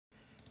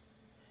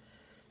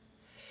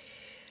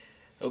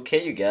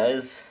Okay, you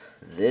guys,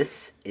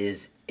 this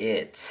is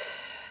it.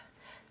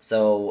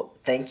 So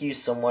thank you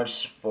so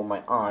much for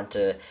my aunt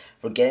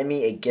for getting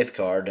me a gift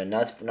card, and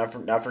not for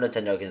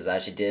Nintendo because I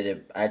actually did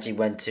it. I actually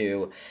went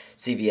to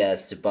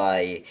CVS to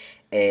buy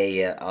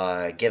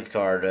a gift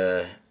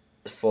card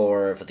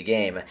for the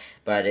game,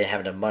 but I didn't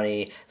have enough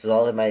money. So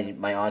all of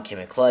my aunt came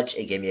in clutch.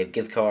 It gave me a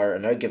gift card,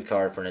 another gift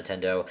card for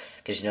Nintendo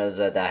because she knows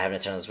that I have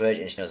Nintendo Switch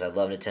and she knows I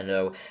love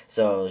Nintendo.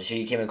 So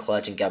she came in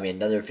clutch and got me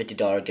another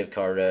 $50 gift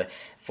card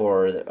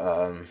for the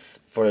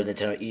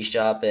Nintendo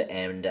eShop,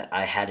 and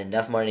I had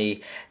enough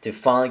money to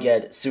finally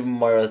get Super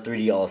Mario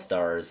 3D All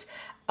Stars.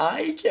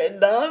 I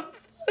cannot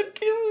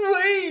fucking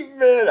wait,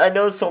 man. I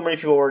know so many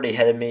people already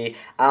ahead of me.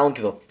 I don't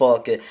give a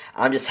fuck.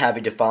 I'm just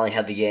happy to finally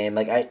have the game.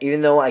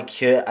 Even though I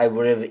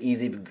would have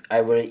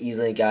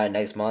easily got it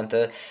next month.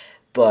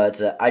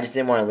 But I just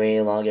didn't want to wait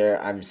any longer.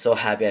 I'm so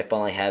happy I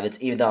finally have it,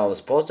 even though I was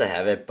supposed to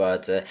have it.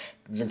 But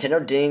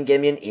Nintendo didn't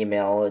give me an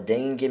email. They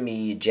didn't give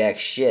me jack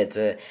shit.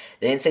 They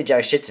didn't say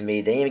jack shit to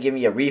me. They didn't even give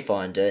me a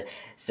refund,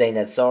 saying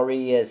that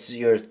sorry,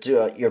 your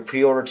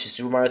pre-order to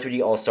Super Mario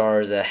 3D All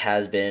Stars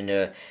has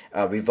been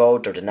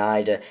revoked or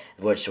denied,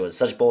 which was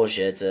such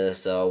bullshit.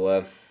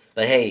 But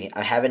hey,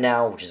 I have it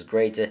now, which is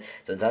great. So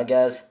until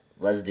guys.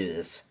 Let's do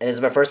this. And this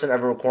is my first time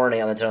ever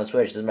recording on the Nintendo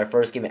Switch. This is my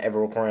first game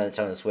ever recording on the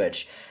Nintendo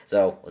Switch.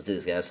 So, let's do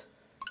this, guys.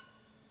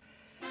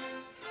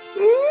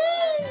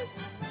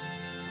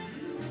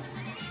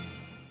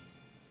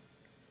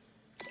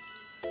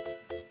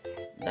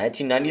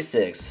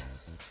 1996.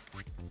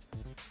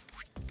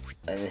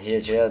 And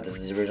here, check out, this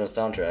is the original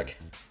soundtrack.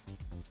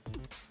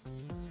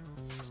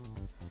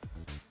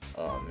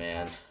 Oh,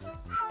 man.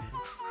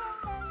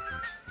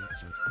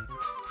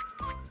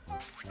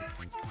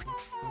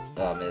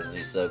 Oh man, this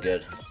is so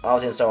good. I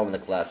was gonna start with the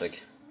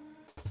classic.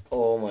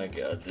 Oh my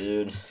god,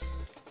 dude.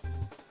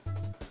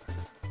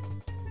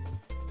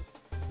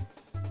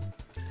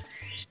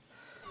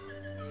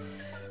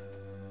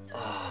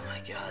 Oh my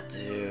god,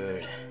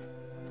 dude.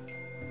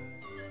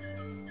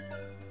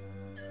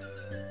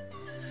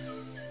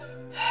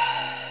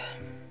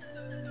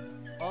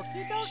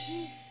 Okie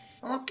dokie.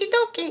 Okie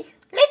dokie.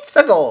 Let's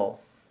go.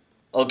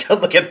 Oh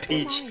god, look at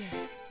Peach.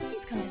 Please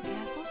come to the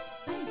castle.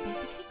 I will bake a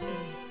cake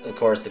for you. Of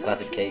course, the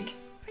classic cake.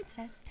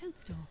 Princess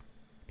Toadstool.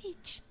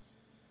 Peach.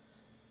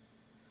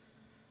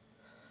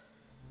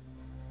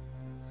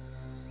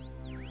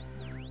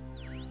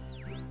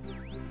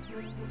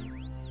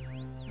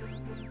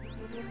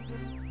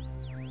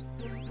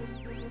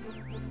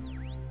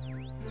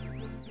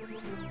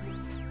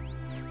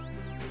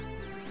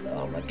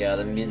 Oh my god,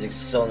 the music's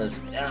so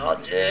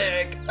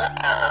nostalgic.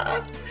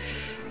 Ah.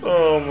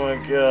 Oh my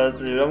god,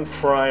 dude, I'm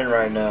crying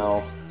right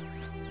now.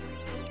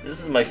 This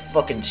is my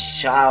fucking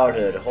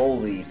childhood.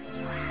 Holy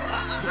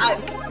fuck.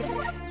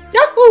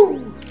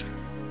 Yahoo!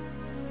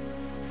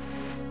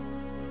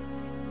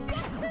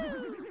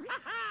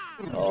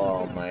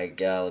 Oh my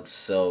god, looks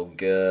so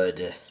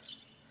good.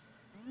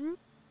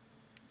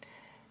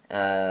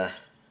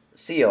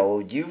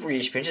 CEO, you've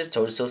reached Princess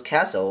Toadstool's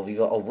castle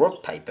via a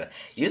warp pipe.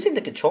 Using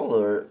the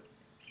controller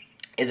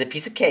is a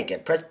piece of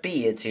cake. Press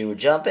B to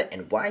jump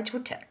and Y to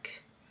attack.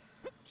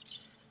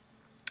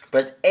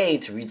 Press A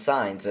to read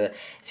signs. Press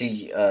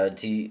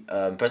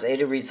A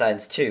to read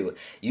signs too.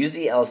 Use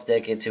the L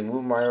stick to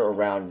move Mario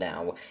around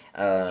now.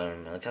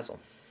 In the castle.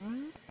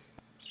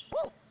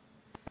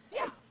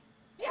 Yeah,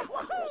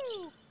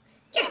 woohoo!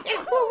 Yeah,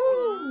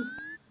 woohoo!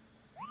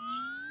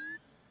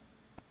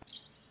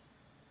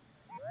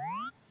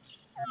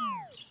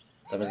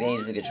 So I'm just gonna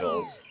use the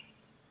controls.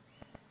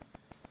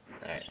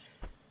 Alright.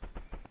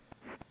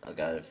 Oh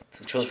god, the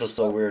controls feel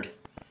so weird.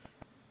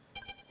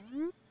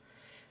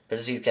 But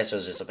just use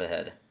controls just up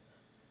ahead.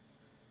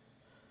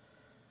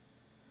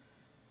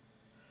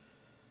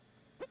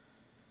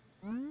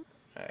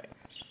 Alright.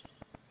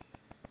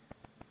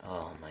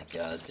 Oh my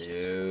god,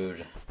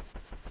 dude.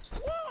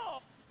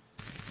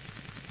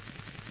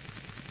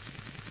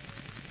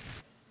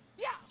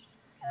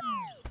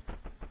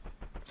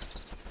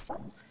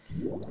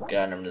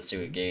 God, I'm the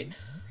stupid gate.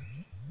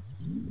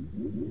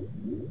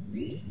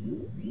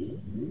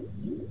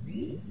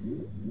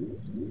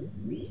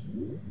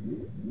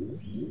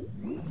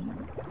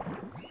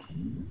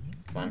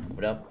 Come on,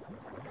 open up.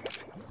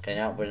 Okay,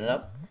 now open it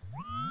up.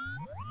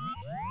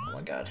 Oh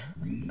my god.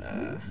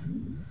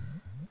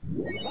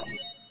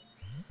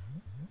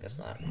 Guess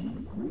not.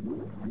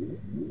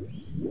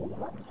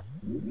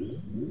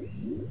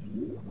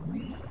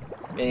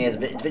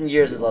 It's been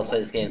years since I last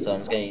played this game, so I'm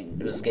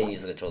just gonna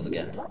use the controls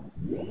again.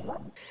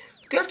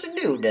 Good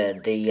afternoon,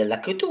 the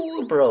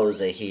Lakutu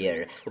Bros are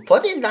here,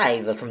 reporting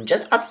live from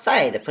just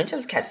outside the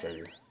Princess Castle. I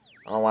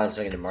don't know why I'm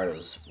speaking in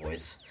Mario's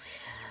voice.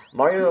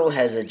 Mario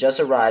has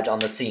just arrived on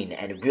the scene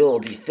and will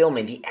be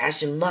filming the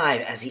action live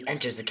as he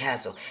enters the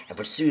castle and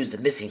pursues the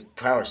missing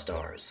Power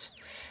Stars.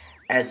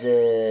 As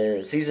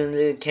a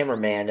seasoned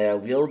cameraman,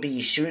 we'll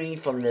be shooting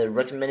from the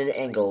recommended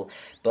angle,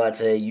 but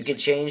you can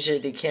change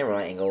the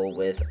camera angle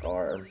with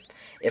R.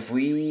 If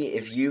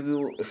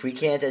we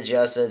can't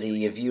adjust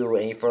the view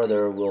any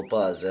further, we'll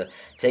pause.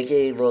 Take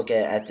a look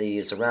at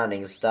the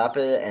surroundings. Stop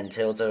it and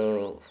tilt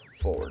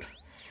forward.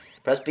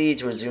 Press B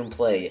to resume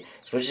play.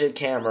 Switch the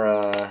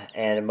camera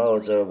and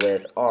modes with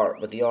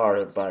the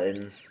R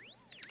button.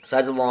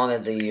 Slides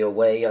along the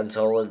way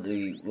until we'll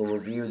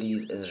review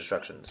these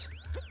instructions.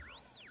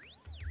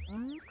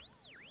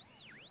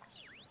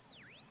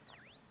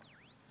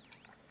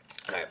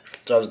 Alright,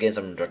 so I was getting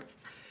some drunk.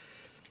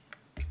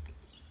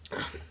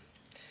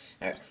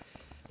 Alright,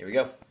 here we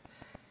go.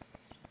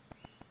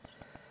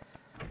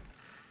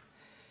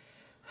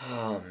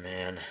 Oh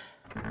man.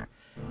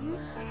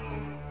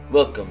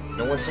 Welcome,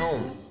 no one's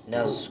home.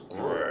 Now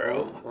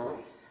scram.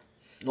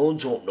 No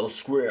one's home, now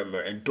scram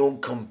and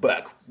don't come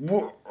back.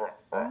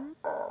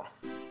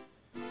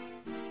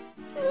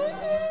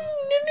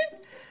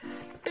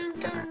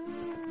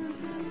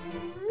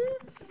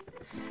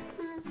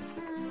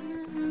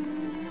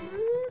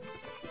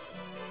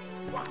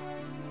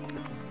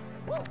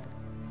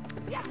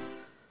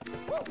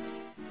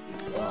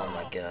 Oh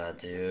my god,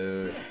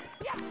 dude.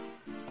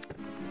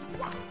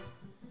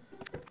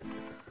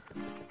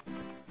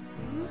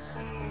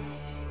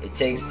 It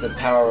takes the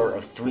power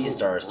of 3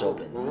 stars to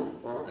open.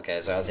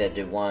 Okay, so I was gonna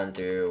do 1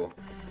 through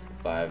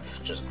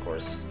 5, just of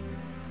course.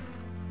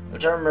 I'm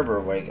trying to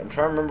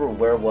remember,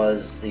 where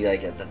was the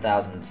the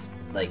thousands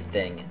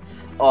thing.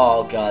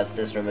 Oh god, it's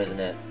this room, isn't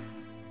it?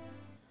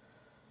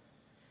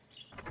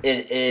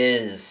 It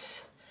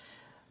is.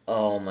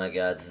 Oh my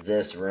god, it's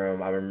this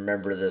room. I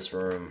remember this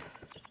room.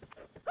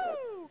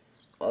 Oh,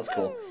 that's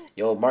cool.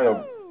 Yo,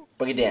 Mario,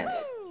 boogie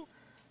dance.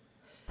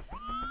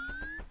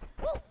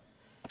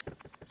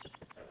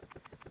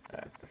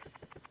 Alright.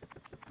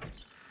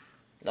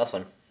 That's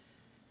fun.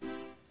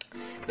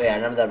 But yeah, I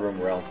remember that room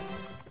well.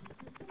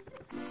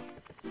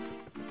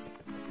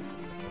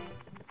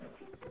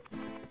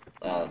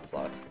 Oh, it's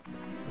locked.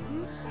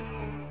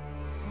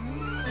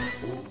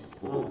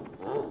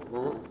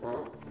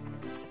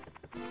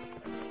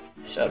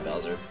 Shut up,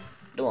 Bowser.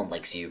 No one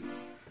likes you.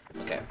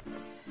 Okay.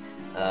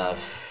 Oh,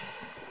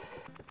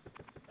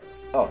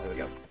 here we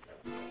go.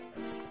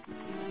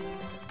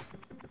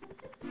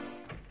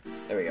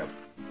 There we go.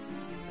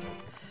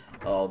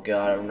 Oh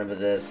god, I remember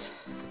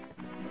this.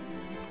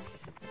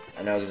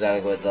 I know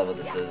exactly what level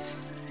this is.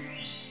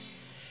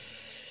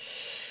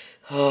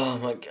 Oh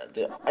my god,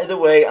 dude. Either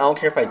way, I don't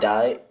care if I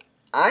die.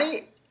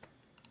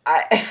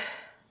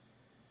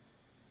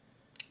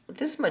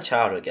 This is my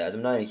childhood, guys.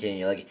 I'm not even kidding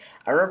you. Like,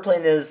 I remember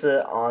playing this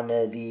on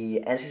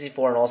the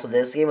N64, and also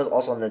this game was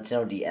also on the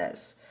Nintendo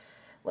DS.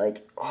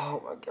 Like,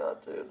 oh my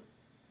god, dude.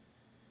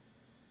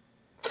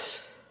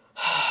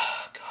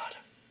 Oh god.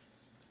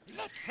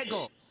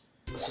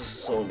 This was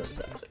so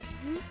nostalgic.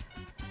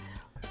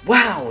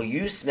 Wow,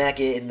 you smack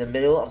it in the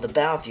middle of the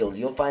battlefield.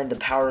 You'll find the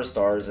power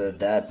stars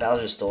that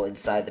Bowser stole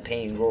inside the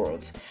painting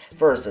worlds.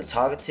 First,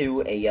 talk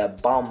to a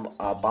bomb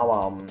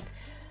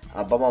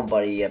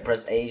buddy.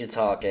 Press A to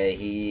talk.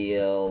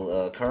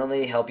 He'll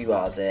currently help you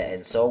out,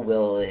 and so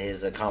will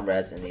his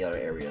comrades in the other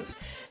areas.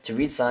 To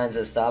read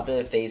signs, stop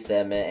it, face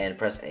them, and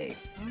press A.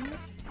 Okay.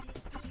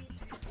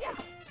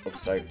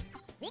 Oops, sorry.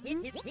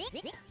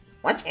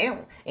 Watch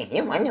out! If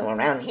you wander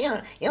around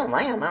here, you'll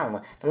land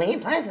on the many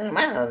places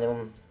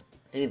around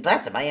to be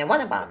blasted by a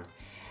water bomb.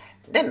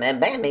 Then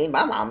baby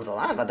bombs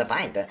alive to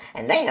fight,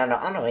 and they are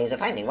always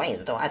finding ways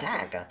to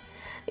attack.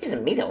 This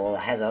meteor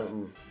has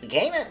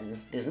became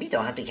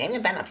a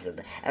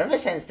battlefield. Ever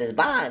since this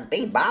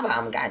big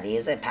bomb got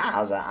his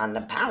powers on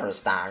the power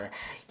star,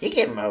 he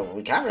can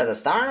recover the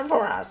star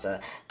for us.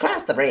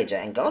 Cross the bridge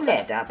and go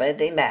left up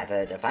the map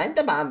to find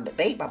the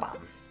big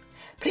bomb.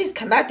 Please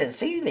come back and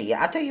see me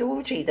after you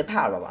retrieve the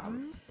power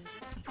bomb.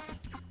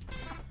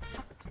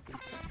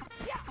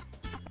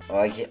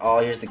 Oh,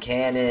 here's the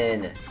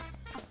cannon.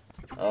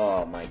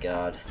 Oh my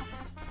god.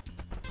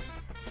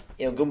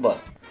 Yo, Goomba.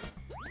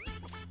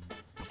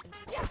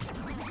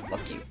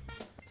 Fuck you.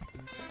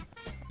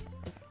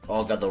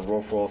 Oh, got the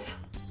roof.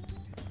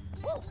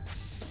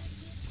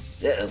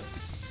 Yeah.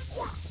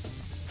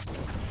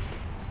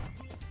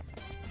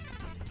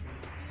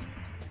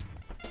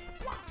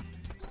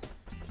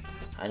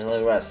 I just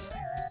let it rest.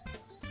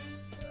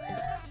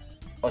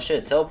 Oh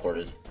shit, it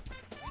teleported.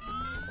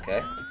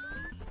 Okay.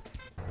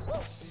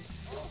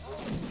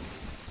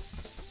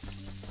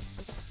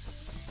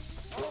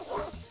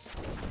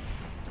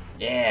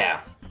 Yeah.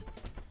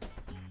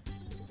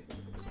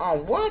 Oh,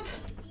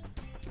 what?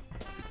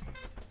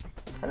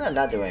 How did I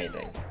not do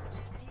anything?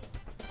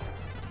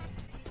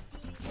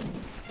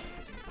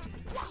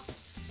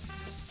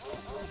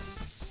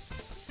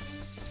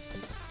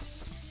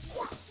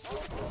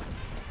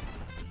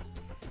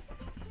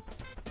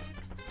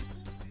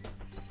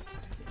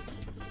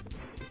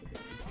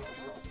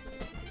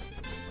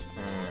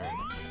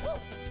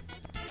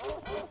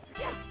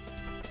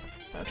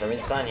 Now try to read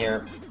the sign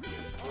here.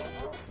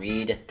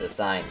 Read the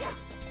sign.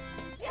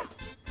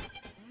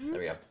 There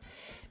we go.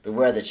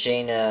 Beware the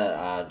chain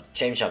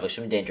shop,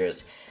 extremely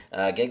dangerous.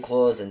 Get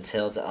close and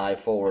tilt the eye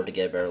forward to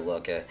get a better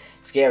look.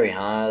 Scary,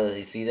 huh?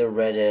 You see the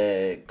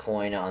red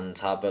coin on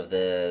top of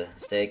the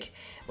stick?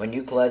 When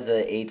you collect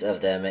 8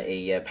 of them,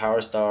 a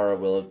power star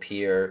will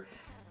appear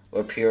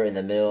in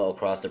the middle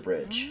across the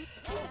bridge.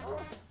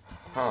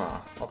 Huh,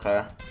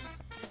 okay.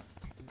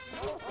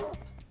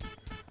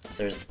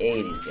 So there's 8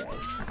 of these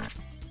guys.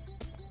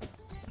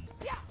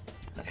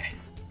 Okay.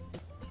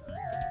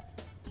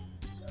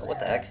 Oh, what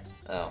the heck?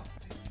 Oh.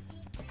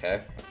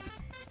 Okay.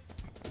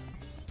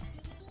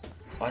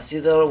 Oh, I see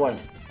the other one.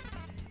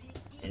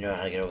 You know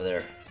how to get over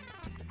there.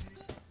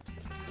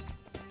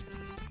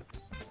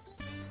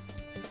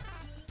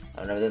 I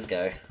don't know this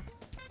guy.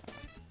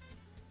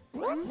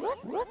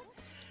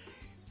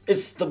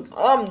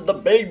 I'm the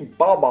Big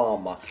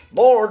Bomb,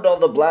 Lord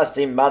of the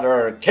Blasting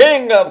Matter,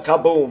 King of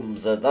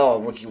Kabooms, the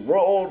wiki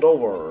rolled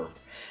over.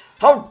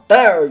 How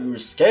dare you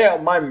scale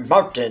my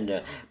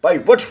mountain? By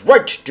what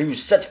right do you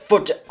set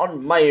foot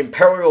on my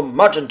imperial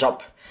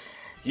mountaintop?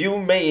 You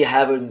may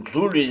have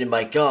eluded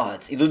my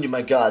gods,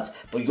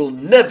 but you'll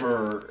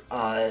never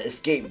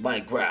escape my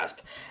grasp,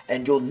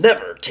 and you'll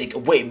never take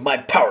away my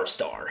power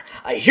star.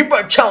 I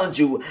hereby challenge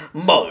you,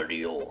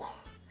 Mario.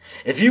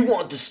 If you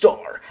want the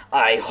star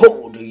I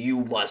hold, you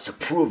must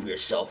prove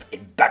yourself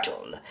in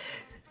battle.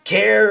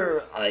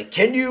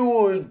 Can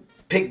you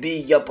pick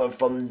me up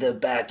from the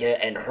back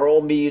and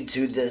hurl me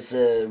to this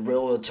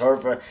real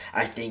turf?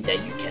 I think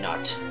that you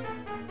cannot.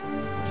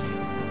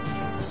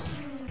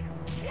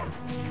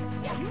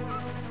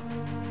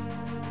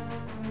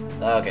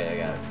 Okay, I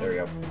got it. There we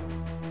go.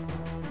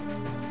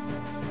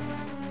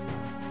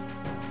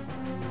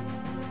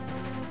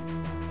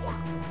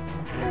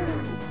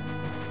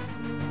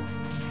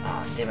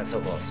 Ah, damn it, so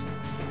close.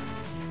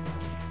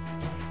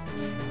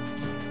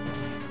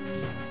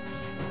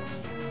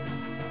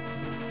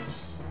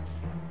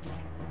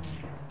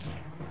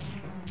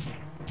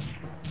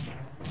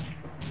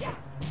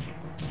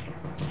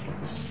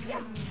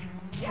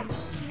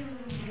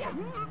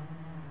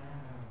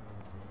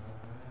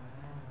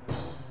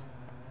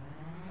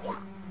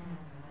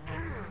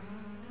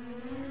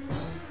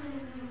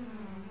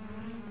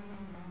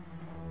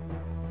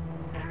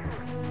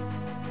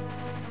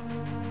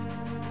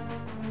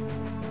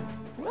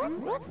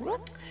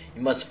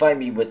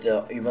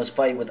 You must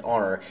fight with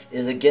honor. It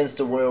is against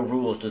the royal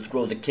rules to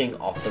throw the king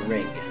off the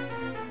ring.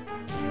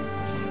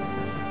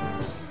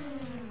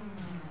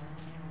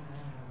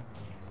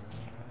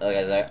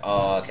 Okay,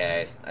 oh,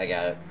 okay, I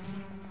got it.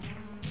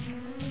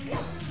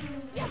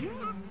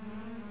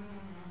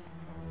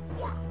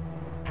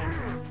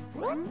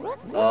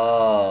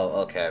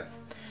 Oh, okay.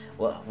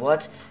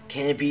 What?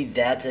 Can it be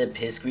that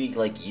Pissqueak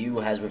like you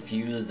has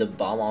refused the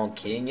bomb on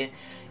King?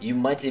 You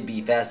might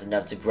be fast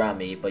enough to ground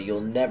me, but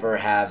you'll never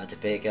have to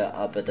pick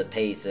up at the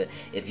pace.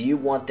 If you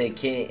want the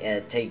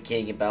king, take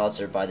King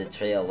Bowser by the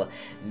tail,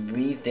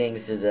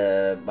 methinks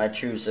my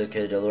troops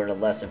could learn a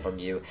lesson from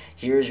you.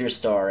 Here's your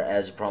star,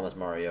 as promised,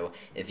 Mario.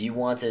 If you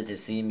wanted to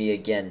see me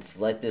again,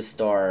 select this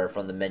star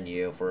from the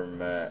menu for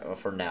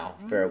now.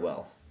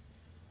 Farewell.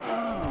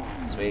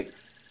 Sweet.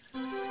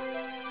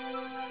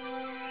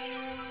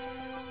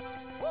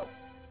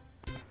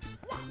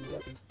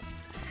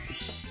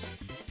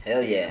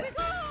 Hell yeah.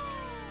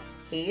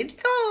 Here you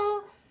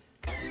go.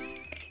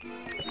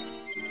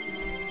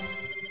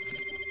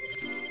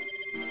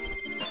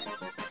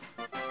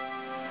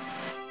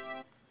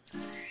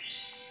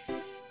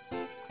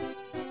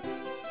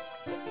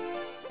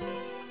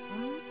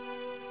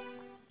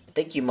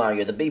 Thank you,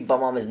 Mario. The Big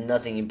Bomb is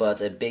nothing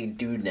but a big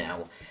dude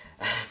now.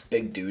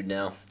 Big dude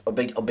now. Oh,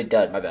 big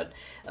dud, my bad.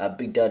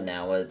 Big dud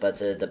now, but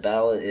the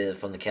battle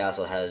from the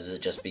castle has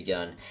just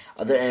begun.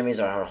 Other enemies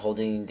are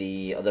holding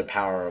the other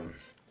power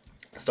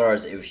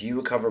stars. If you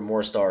recover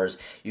more stars,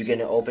 you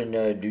can open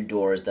new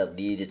doors that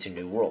lead to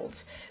new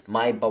worlds.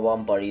 My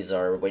Bomb buddies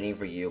are waiting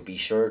for you. Be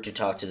sure to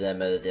talk to them.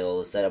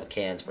 They'll set up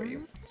cans for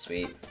you.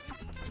 Sweet.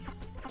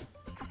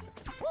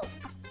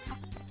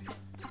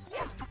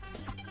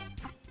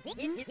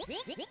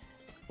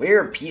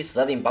 We're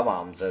peace-loving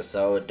bombs,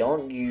 so we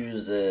don't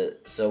use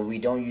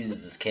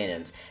these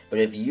cannons. But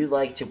if you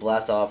like to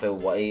blast off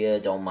away,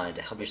 don't mind.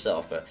 Help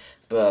yourself.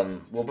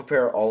 We'll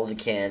prepare all of the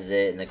cannons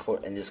in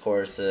this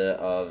course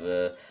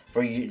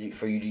for you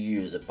to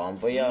use. Bon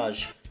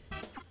voyage.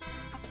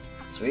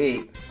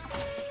 Sweet.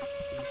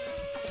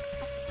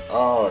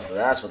 Oh, so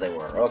that's what they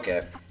were.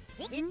 Okay.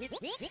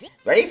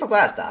 Ready for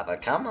blast off?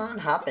 Come on,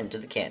 hop into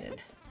the cannon.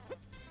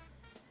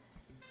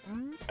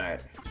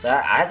 Alright, so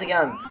I have to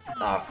get on.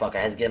 Oh fuck,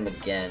 I have to get him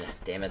again.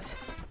 Damn it.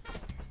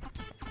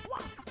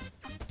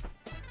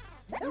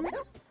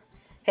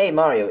 Hey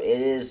Mario,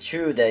 it is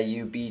true that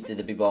you beat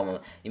the Big Bomb.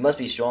 You must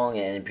be strong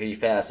and pretty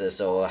fast,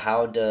 so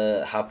how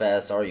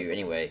fast are you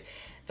anyway?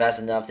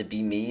 Fast enough to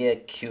beat me,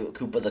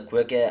 Koopa the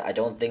Quick? I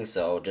don't think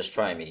so, just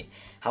try me.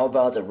 How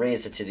about a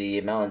race to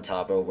the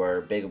mountaintop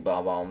where Big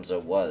Bombs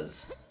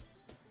was?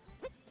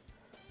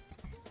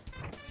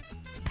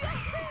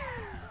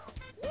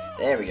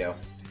 There we go.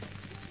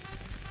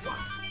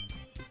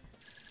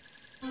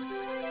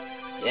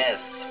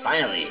 Yes,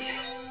 finally!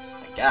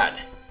 My god.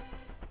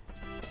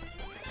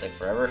 took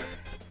forever.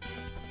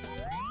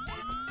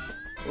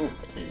 Ooh,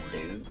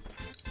 hello.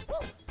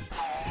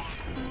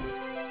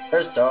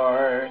 First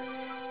star.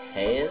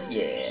 Hell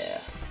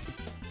yeah.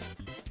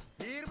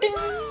 Ding.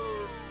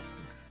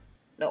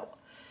 No.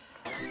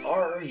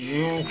 Are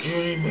you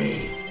kidding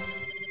me?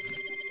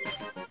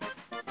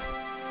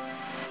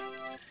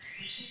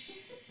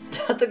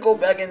 Have to go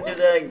back and do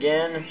that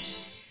again?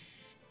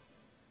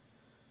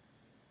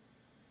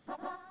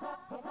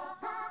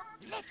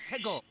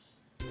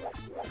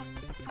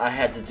 I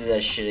had to do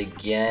that shit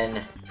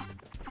again.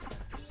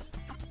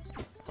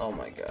 Oh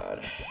my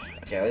god.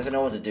 Okay, at least I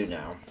know what to do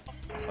now.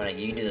 Alright,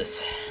 you can do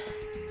this.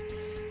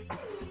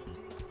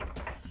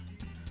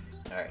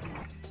 Alright.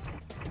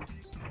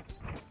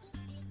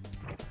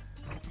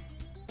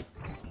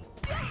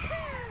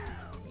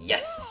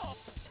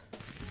 Yes!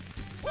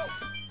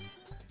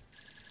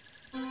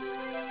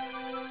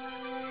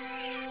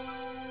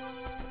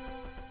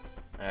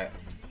 Alright.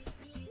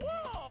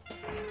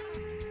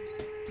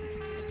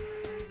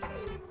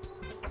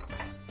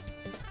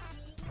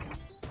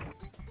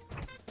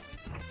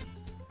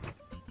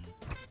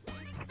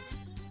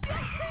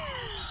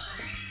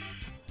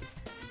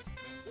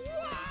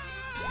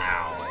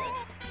 Ow.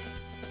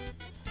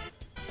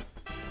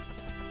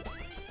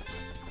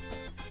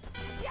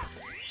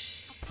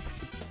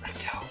 Let's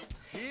go.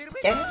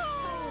 Yeah.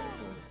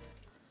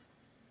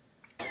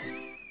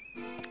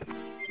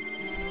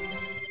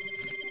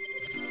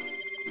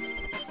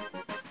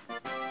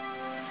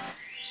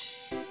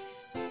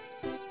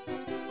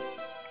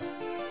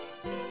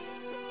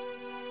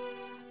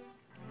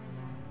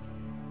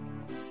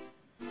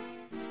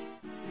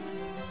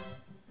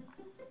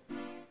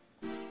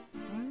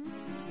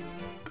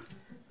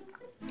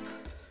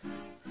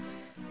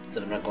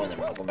 So I'm not going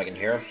there. I'll go back in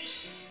here.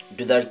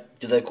 Do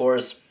that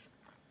chorus,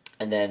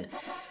 and then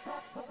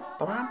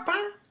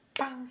I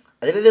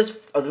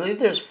believe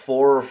there's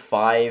 4 or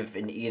 5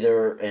 in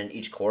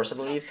each course. I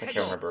believe I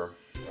can't remember.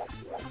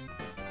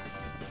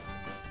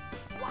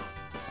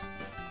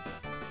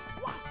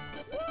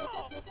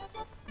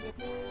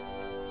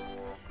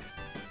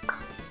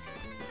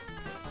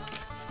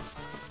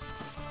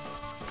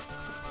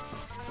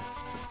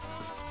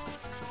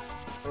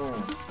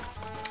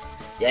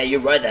 Yeah, you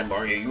ride that,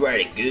 Mario. You ride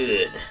it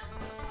good.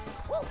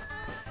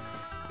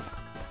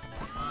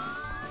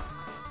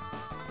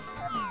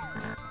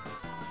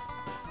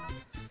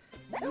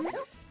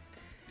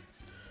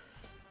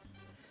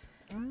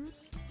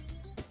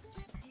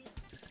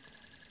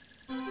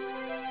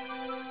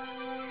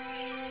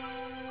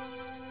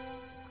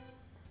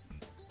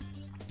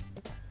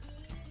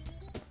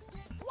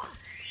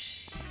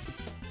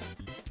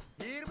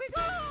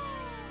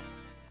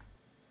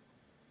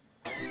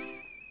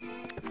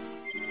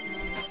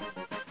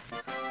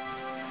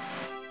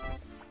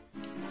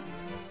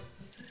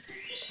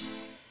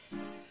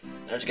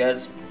 Alright,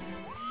 guys.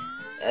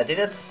 I think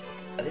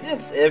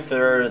that's it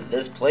for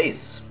this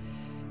place.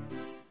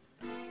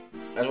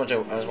 I just want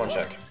to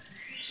check.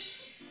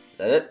 Is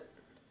that it?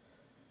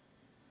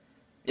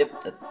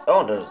 Yep.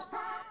 Oh, there's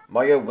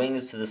Mario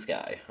Wings to the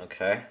Sky.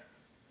 Okay.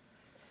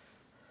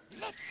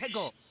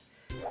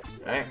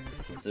 Alright,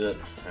 let's do it.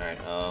 Alright,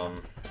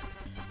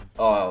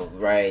 oh,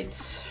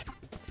 right.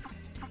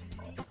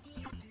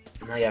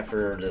 Now I got to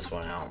figure this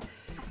one out.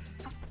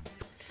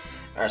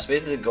 Alright, so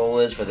basically the goal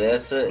is for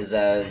this is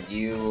that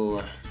you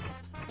have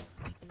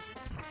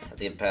to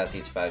get past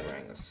each 5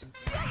 rings.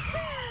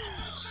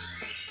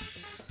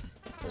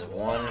 There's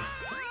 1.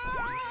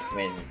 I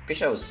mean, pretty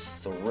sure it was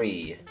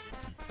 3.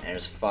 And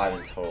there's 5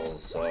 in total,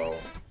 so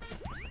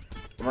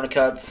I'm gonna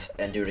cut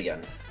and do it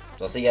again.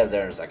 So I'll see you guys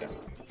there in a second.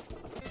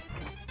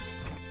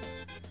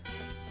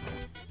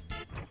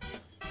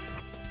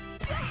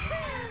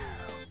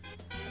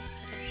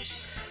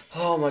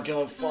 Oh my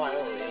god,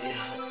 finally!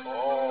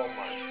 Oh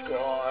my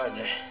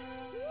god!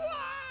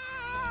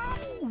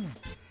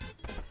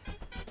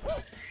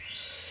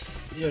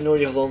 You have no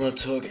idea how long that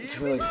took. It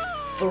took me like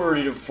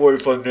 30 to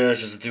 45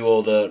 minutes just to do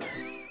all that.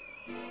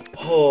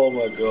 Oh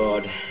my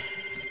god.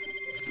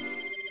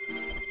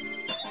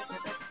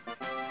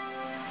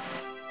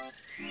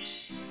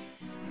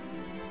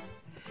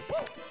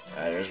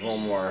 Alright, there's one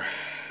more.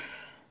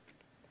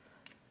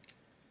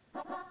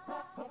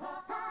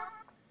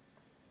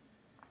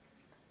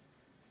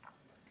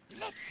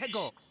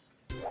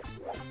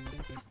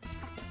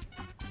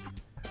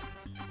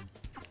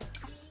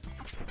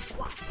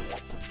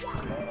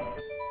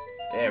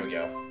 There we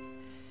go.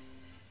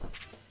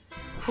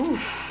 Whew.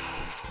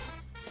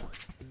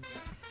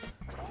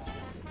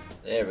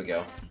 There we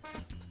go.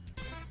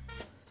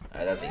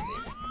 Alright, that's easy.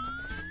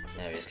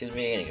 Now, excuse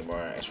me, I need to get more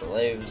extra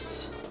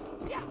lives.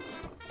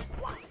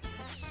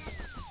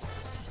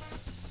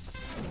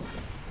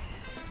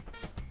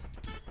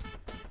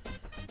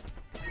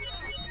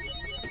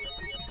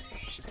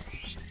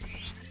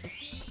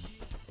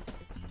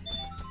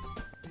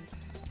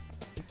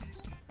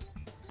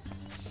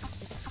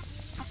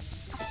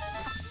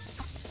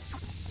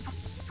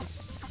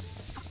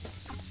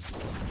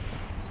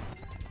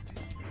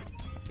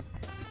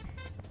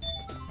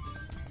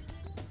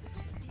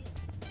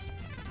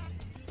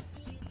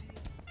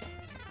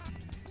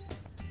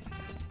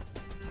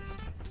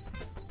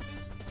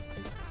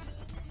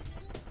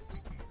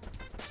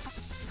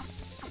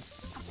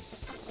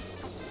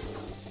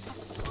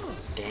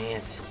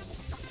 it.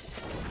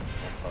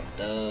 I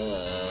fucked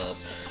up.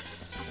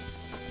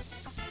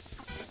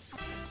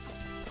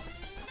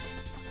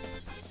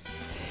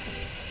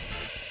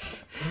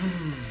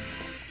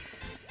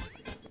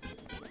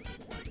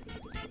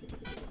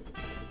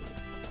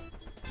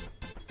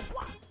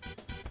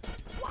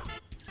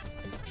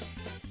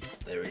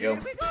 There we go.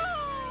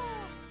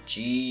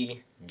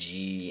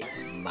 GG,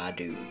 my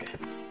dude.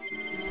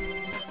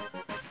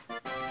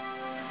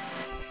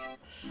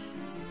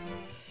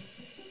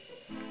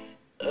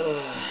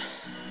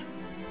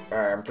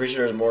 Alright, I'm pretty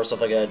sure there's more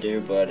stuff I gotta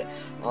do, but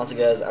honestly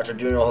guys, after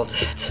doing all of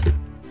that,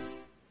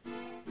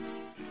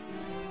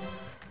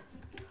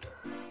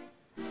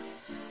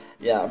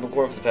 yeah, I've been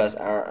recording for the past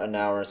an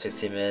hour and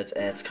 16 minutes,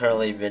 and it's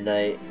currently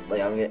midnight.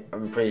 Like,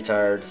 I'm pretty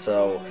tired,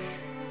 so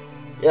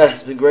yeah,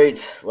 it's been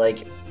great.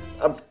 Like,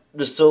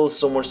 there's still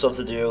so much stuff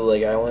to do.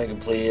 Like, I only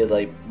completed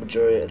like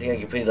majority. I think I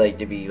completed like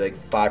maybe like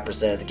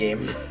 5% of the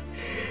game.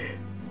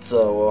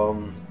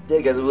 So yeah,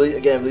 guys, I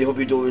really hope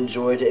you do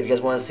enjoyed. If you guys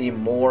want to see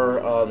more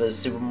of the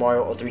Super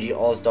Mario 3D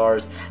All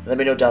Stars, let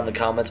me know down in the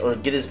comments, or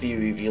give this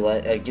video if you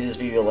like. Give this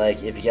video a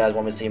like if you guys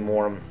want me to see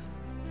more.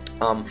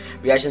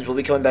 Reactions will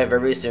be coming back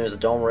very, very soon, so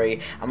don't worry.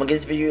 I'm gonna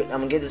get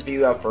this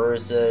video out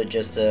first,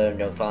 just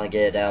to finally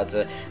get it out.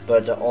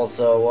 But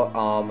also,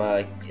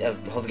 I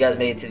hope you guys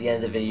made it to the end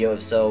of the video.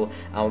 If so,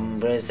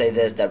 I'm gonna say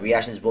this: that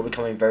reactions will be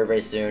coming very,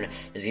 very soon.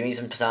 Just give me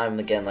some time.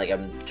 Again, like,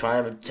 I'm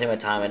trying to take my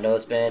time. I know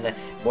it's been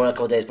more than a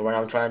couple days, but right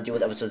now I'm trying to deal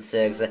with episode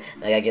 6. Then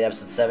I gotta get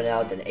episode 7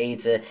 out, then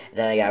 8.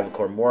 Then I gotta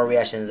record more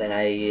reactions. And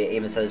I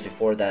even said this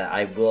before that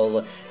I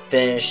will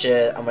finish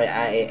it.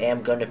 I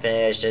am going to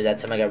finish it. That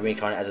time I got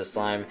reincarnated as a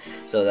slime,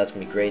 so that's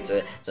gonna be great.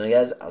 So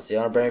guys, I'll see you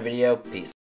on a brand new video. Peace.